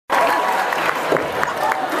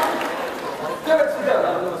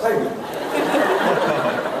Thank you.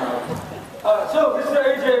 So, Mr.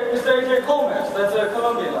 AJ Holmes, that's a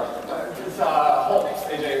Colombian last name. It's Holmes.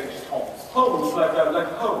 AJ is just Holmes. Holmes, like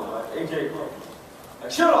Holmes, like AJ Holmes.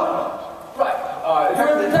 Like Sherlock Holmes. Right.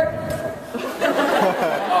 You're a detective?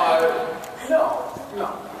 No.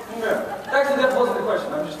 Actually, that wasn't the question.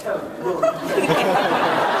 I'm just telling you.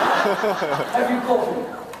 Have you caught him?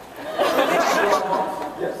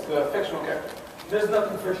 Yes. The fictional character. There's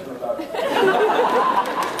nothing fictional about it.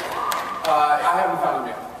 I haven't found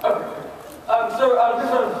him yet. Okay. So,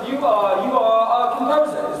 you are a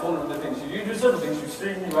composer, is one of the things. You do several things. You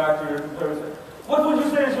sing, you act, you're a composer. What would you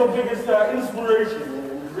say is your biggest inspiration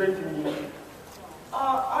in creating music? I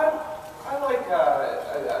like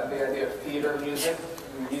the idea of theater music.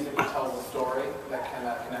 Music that tells a story that can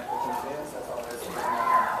connect with an audience. That's all it is.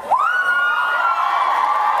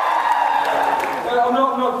 I'm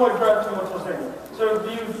not quite grasping what you're saying. So do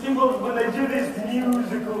you think of when they do these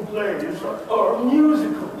musical plays, or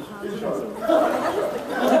musicals, it's a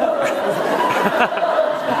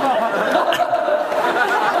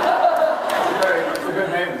good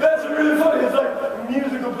name. That's really funny. It's like a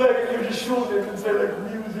musical play, and you just shorten it and say like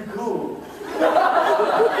musical.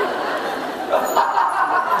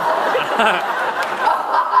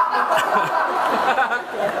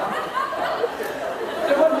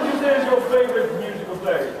 So what would you say is your favorite musical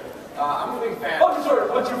play? I'm a big fan. Oh, sorry,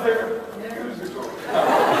 what's your favorite musical?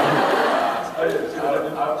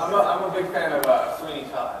 I'm a big fan of Sweeney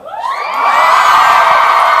Todd.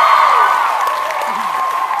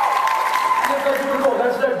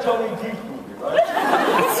 That's that Johnny Depp movie, right?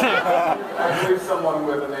 I believe someone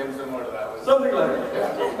with a name similar to that was. Something like that.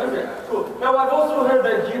 Yeah. Okay, cool. Now, I've also heard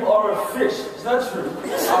that you are a fish. Is that true?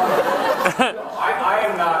 I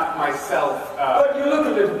am not myself. But you look a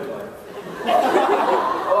little bit like it.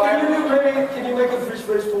 Can you make a fish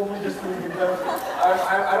face for me just to make it down?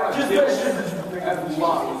 I don't just know. just I have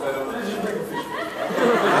lungs. Just make a fish face.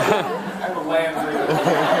 I have a land breeder.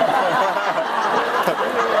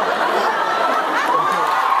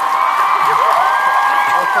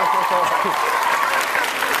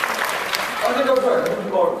 I think I'm right. I think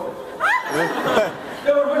you are a fish.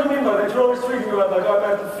 Yeah, but what do you mean by that? You're always speaking about like I'm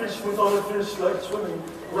at the fish with other fish like swimming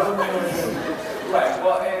around the Right.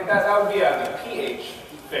 Well, and that would be the pH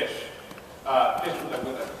fish. Fish with a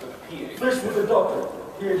pH. Fish with a doctor.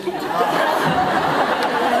 PhD.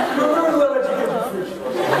 You're very well educated fish.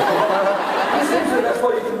 Essentially, that's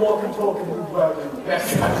why you can walk and talk and move about.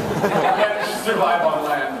 Yes. You can't survive on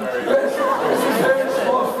land very well. Yes, it's a very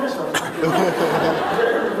smart fish.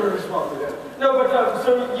 Very, very smart. Yeah. No, but so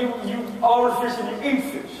you are a fish and you eat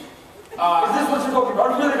fish. Is this what you're talking about?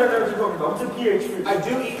 I really don't know what you're talking about. What's a pH fish? I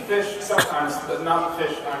do eat fish sometimes, but not the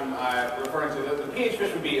fish I'm referring to. The pH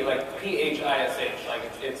fish would be like PHISH. Like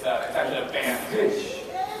it's actually a band. Fish.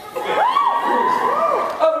 Oh,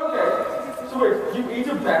 okay. So wait, you eat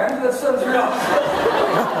a band? That sounds real.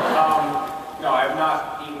 No, I have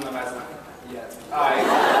not eaten them as of yet.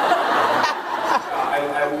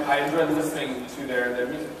 I enjoy listening to their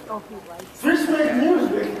music. Fish make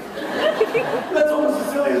music? That's almost as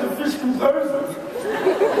silly as a fish composer.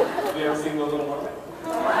 Have you ever seen The Little Mermaid?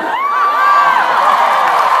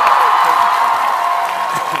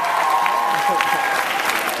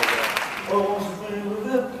 I want to be with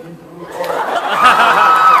the people.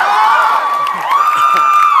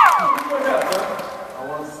 I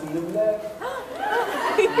want to see them laugh.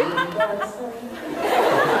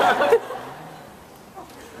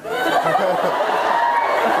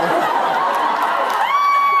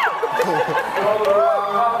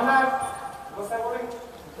 What's that wording?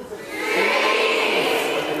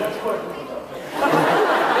 Okay, that's quite difficult.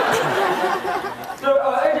 So, AJ,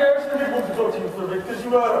 I actually did want to talk to you for a bit because you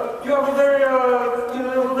have a very,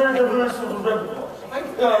 diverse sort of repertoire.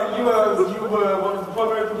 You were one of the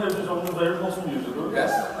primary composers on the very awesome musical.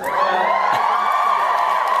 Yes.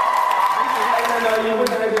 And then you went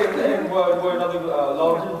ahead and were another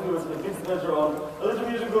large influence and a big composer on a little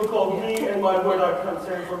musical called Me and My Word I Can't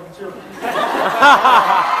Say in Front of Children.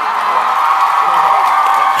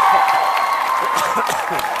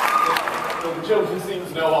 Well, the children seem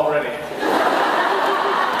to know already. Yes,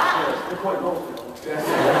 they're quite naughty. Yes.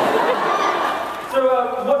 So,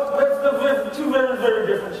 that's the two very, very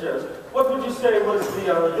different shows. What would you say was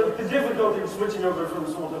the difficulty in switching over from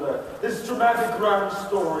sort of this dramatic grand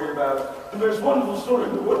story about the most wonderful story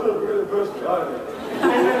in the world, really personally, I think,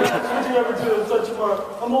 and then switching over to such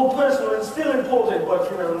a more personal and still important,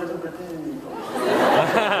 but a little bit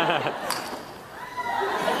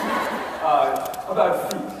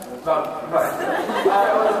about feet. Right.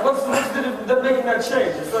 What's making that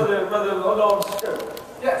change? It's rather a large scale.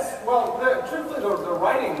 Yes. Well, truthfully, the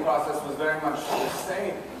writing process was very much the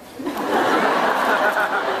same. It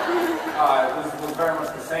was very much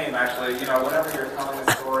the same, actually. You know, whenever you're telling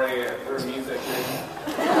a story through music,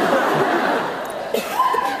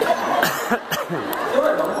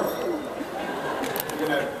 you're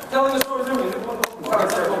gonna telling the story through music.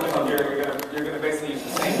 You're gonna basically use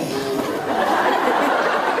the same rules.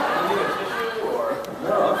 You need a tissue, or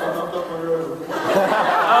no? I'm not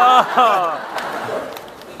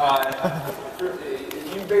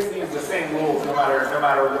you basically use the same rules no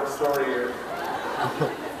matter what story you're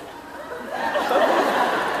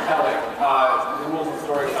telling. The rules of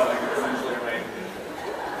storytelling essentially remain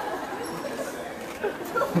the same.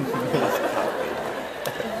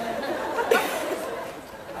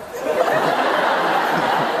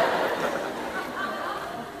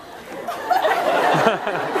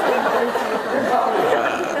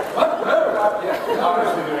 What? No. Yeah,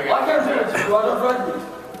 obviously doing it. I can't do it to you. I don't write me.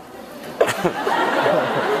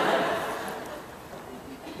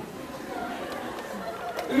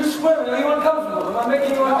 Are you swearing? Are you uncomfortable? Am I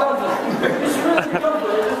making you uncomfortable? It's really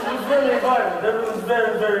comfortable. It's really environment. Everyone's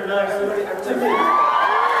very, very nice to me.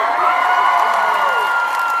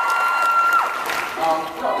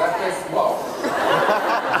 No, that's basically, well.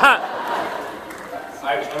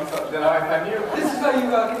 I'm sorry, did I offend you? This is how you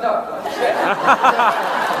conduct.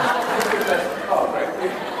 Oh, right.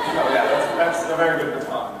 No, yeah, that's a very good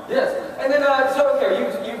baton. Yes. And then, so, okay, you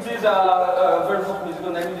did very pop musical,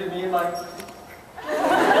 and then you did Me and Mike.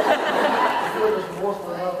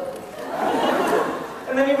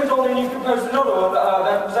 And then he went on and you composed another one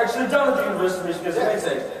that was actually done at the University of Michigan, as I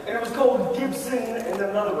say. And it was called Gibson, and then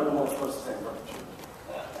another one I'm not supposed to say.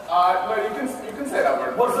 No, you can say that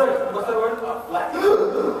word. What's that word? Flack.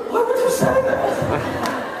 Why would you say that?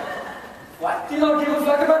 Flack? Do you not give a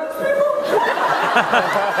flack about these people?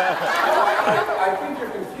 I think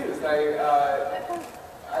you're confused. I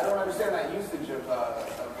don't understand that usage of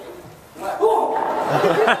flack. Oh!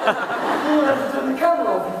 You have to turn the camera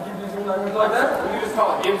off if you keep using language like that. You just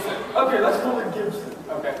call it Gibson. Okay, let's call it Gibson.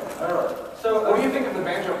 Okay. Alright. So, what do you think of the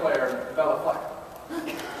banjo player, Bella Fleck?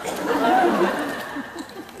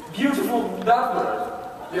 Beautiful that word.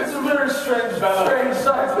 Yes. It's a very strange sight.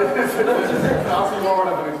 It's an oxymoron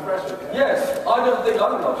of an expression. Yes, I don't think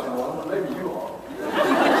I'm an oxymoron, but maybe you are.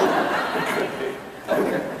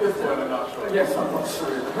 This one I'm not sure. Yes, I'm not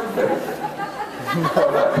sure.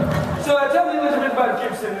 So tell me a little bit about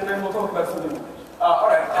Gibson, and then we'll talk about something more. All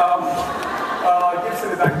right. Gibson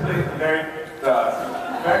is actually very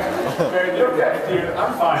near and dear.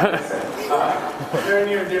 I'm fine. Very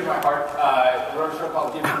near and dear to my heart. I wrote a show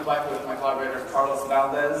called Gibson Fleck with my collaborators Carlos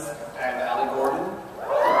Valdez and Ali Gordon.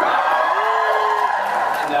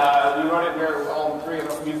 And we wrote it where all three of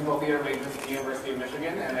us musical theater majors at the University of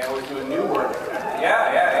Michigan, and they always do a new work. They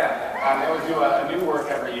always do a new work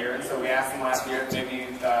every year, and so we asked them last year, maybe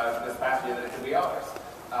this past year, that it could be ours.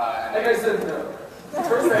 And they said no.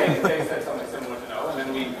 First they said something similar to no, and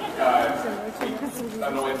then we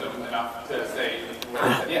annoyed them enough to say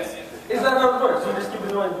yes. Is that how it works? You just keep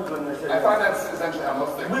annoying people and they say I find that's essentially how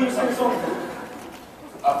most things Will you sing a song for me?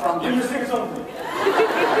 From Will you Gibson. sing a song for me?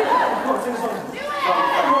 Come on, sing a song for me.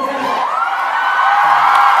 Come on, sing a song.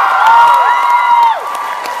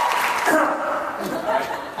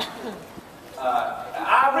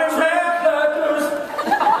 I remember those.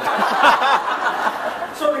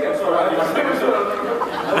 Sorry again, sorry.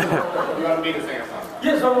 You want me to sing a song?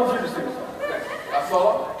 Yes, I want you to sing a song. Okay. A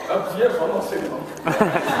solo? Yes, I'm not singing one.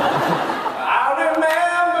 I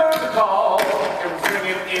remember the call. It was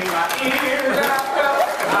ringing in my ears. I felt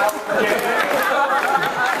I was getting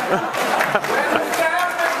when the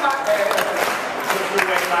sound in my head was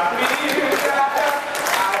ringing my fears. I felt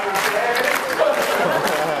I was dead.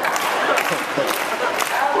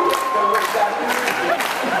 I wish I knew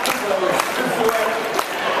so this way.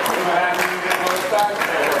 When I knew it was back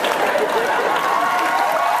there.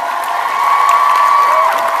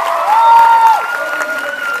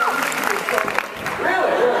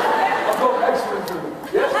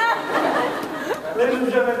 Ladies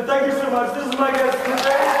and gentlemen, thank you so much. This is my guest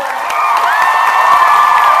today.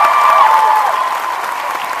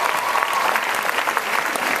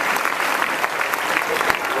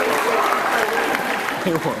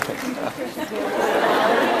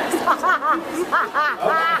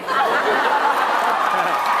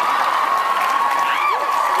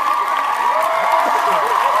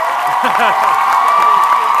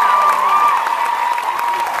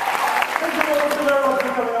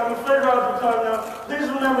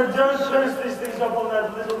 Don't post these things up on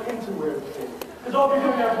that little interweb thing. Because I'll be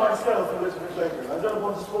doing that myself a little bit later. I don't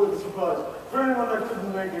want to spoil the surprise for anyone that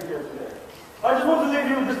couldn't make it here today. I just want to leave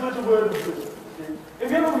you with biggest little word of wisdom. If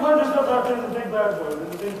you ever find yourself out there in the big bad world,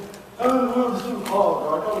 and you think, oh, the world's too hard, or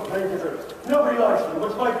I can't make it, nobody likes me,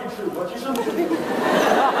 which might be true, but you shouldn't do it.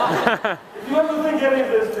 If you ever think any of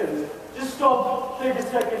those things, just stop, take a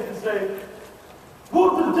second, and say,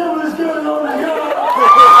 what the devil is going on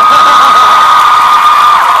here?